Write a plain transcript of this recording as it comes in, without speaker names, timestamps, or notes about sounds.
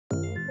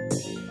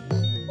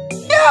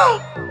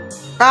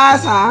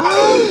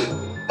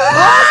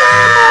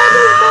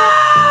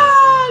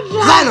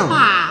Xaino,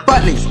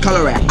 fuck niggas,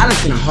 color rat. I done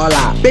seen a whole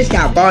lot. Bitch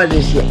got balled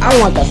this shit. I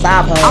want the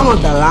side pole. I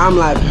want the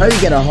limelight. Her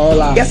you get a whole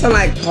lot. Guess I'm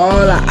like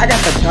cola. I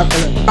got the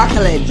chocolate.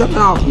 Chocolate dripping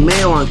off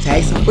man on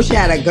taste. Wish she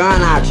had a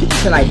gun out. Treat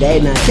shit like day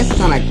night. Guess it's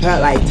on a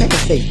cut like take a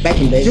six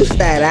bacon bitch. Juice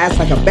that ass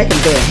like a bacon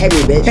bitch.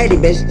 Heavy bitch. Katie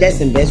bitch.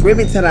 Justin bitch. Rip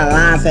me to the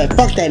line. Say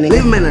fuck that nigga.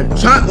 Leave him in the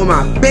trunk with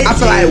my bitch. I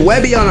feel like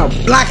Webby on a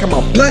block. I'm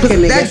a plucking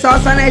nigga. That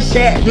sauce on that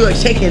shit. Do a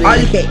chicken. All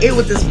you can eat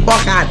with this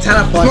fuck. I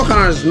teleport. Smoke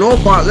on a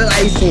snowball. Look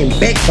like you seen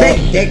big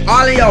dick.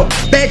 All in your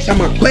bitch. I'm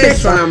a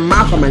quiz from the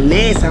mouth of my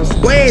knees. I'm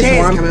squares.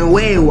 Cheese coming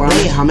way warm.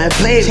 Hey, how many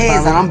plays?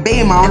 Cheese on them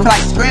beam on. I feel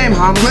like scream,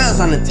 homie. Grills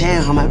on the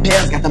 10, homie.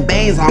 Pills got them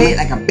beans on me.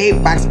 Like a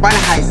big box. Funny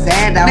how you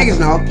said that. Niggas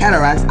know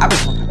cataracts. I been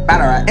fucking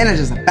battery. And it's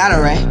just a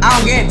battery. I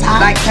don't get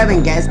tired. Like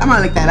Kevin Gates. I'm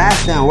gonna lick that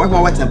ass down. Work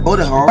my way to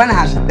booty hole. Funny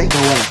how she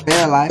thinking what it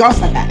feel like.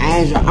 Ghost like an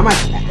angel. I might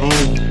touch an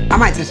angel. I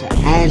might touch an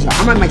angel.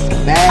 I might make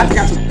some bad. I think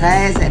I too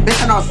crazy.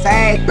 Bitch, I don't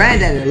say.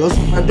 Granddaddy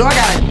Lucifer. Do I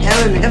got a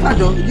killing? If I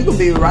do, you can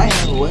be right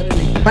here with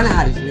it. Funny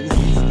how these niggas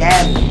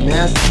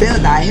man, still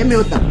die. Hit me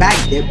with the back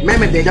dip.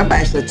 Remember, bitch, jump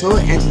extra 2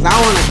 inches. I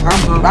wanna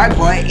come home. Right,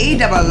 boy.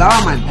 Edouble,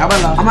 I'm a double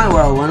up. I might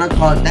wear a winter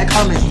coat. They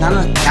call me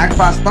Stunner. Jack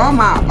Frost, throw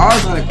my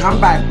O's on the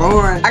comeback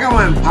boomerang. I got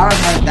one power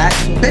like that.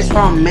 Bitch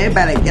from me,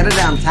 better get a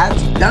damn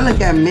tattoo. Don't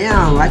look at me, I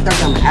don't like that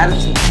damn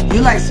attitude.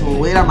 You like some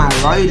weed on my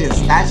roll, you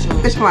just statue.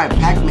 Bitch, I'm like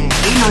Pac-Man.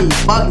 You know you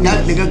fuck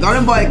nigga.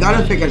 Golden boy,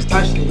 golden figures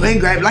touch me. Green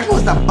grape, like it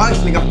was the bucks,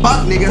 nigga.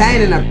 Fuck nigga.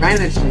 Saying in the brand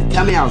that you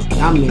tell me I was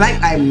dumb.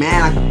 Blank like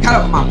man, I cut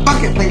up my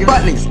fucking fingers.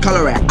 Fuck niggas,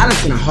 color rat. I done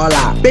seen a whole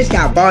lot. Bitch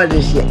got balled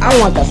this shit. I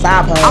want the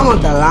side pole. I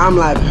want the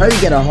limelight. Her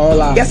you get a whole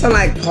lot. Guess I'm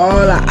like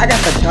cola. I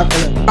got the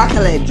chocolate.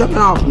 Chocolate dripping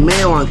off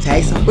man on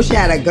taste. Wish she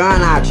had a gun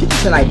out. Treat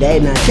shit like day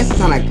night. Guess it's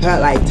on a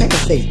cut like take a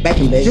six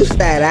bacon bitch. Juice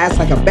that ass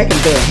like a bacon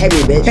bitch.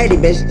 Heavy bitch. Katie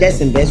bitch.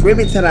 Justin bitch. Rip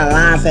me to the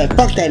line. Say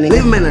fuck that nigga.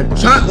 Leave him in the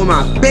trunk with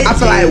my bitch. I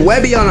feel like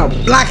Webby on a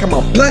block. I'm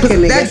a plucking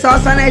nigga. That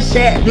sauce on that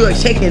shit. Do a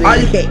chicken. All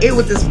you can eat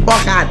with this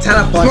fuck. I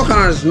teleport. Smoke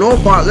on a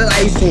snowball. Look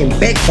like you seen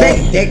big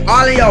dick.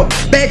 All in your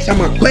bitch.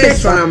 I'm a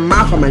quiz from the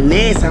mouth of my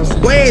knees. I'm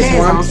squares.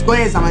 I'm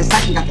squares. I'm a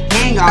second. Got the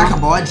king on. Got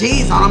a boy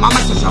G's on him. I'ma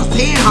switch your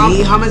 10,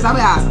 homie. Homies, I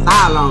be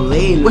outside on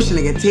lean. Wish a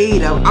nigga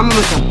teed up. I'ma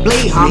make a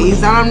bleed,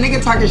 homies. On them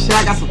nigga talking shit.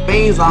 I got some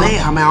fiends on. Lit,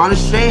 homie, on the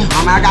street.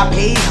 Homie, I got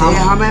peas.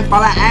 Yeah, homie,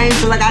 fall like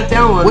angels like I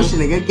done with. Wish a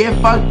nigga get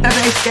fucked up.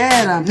 They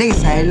scared of.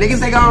 Niggas say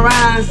they gon'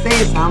 run and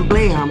say some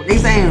bleed, homie.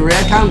 Niggas ain't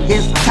real. Come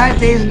get some. Type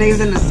these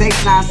niggas in the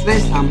 6-9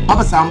 snitch, homie.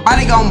 Hope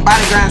somebody gon' buy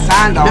the grand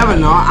sign, though. Never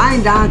know. I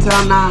ain't down till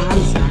I'm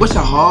 900. Wish a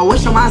hoe.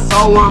 Wish on my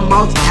soul one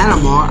more time.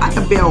 Animal. I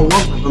could be a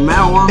wolf from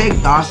metal one.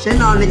 Big dog.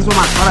 Shit on niggas with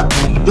my toilet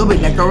paper. You be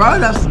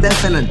decorated up, step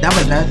in a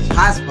double dutch.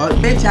 Hot spot,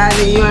 bitch, I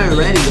think you ain't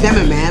ready. Damn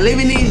it, man,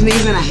 leaving these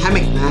niggas in a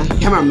hammock, man.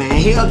 Cameraman,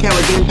 he okay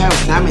with getting paid with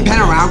salmon. Pen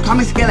around, call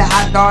me skillet,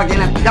 hot dog, in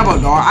a double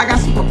door. I got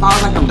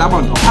superpowers like I'm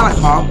double door.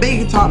 Telecall,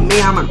 Biggie taught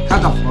me I'm a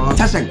cut the fuck.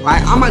 Touch a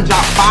glide, I'ma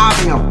drop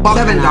 5 in your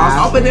fucking 7 dogs.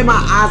 Open in my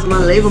eyes, I'ma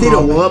leave them. See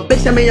the wood,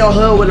 bitch, I'm in your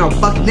hood with no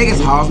fucking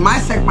niggas hoes.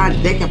 Might suck my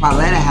dick if I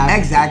let it happen.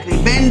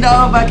 Exactly. Bend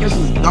over, cause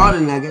she's daughter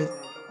niggas.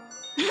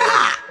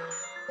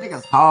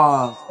 Niggas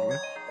hoes, nigga.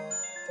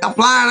 Stop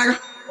flying, nigga.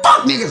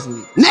 Fuck niggas,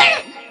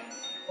 nigga.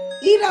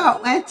 Eat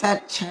out, went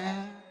to church.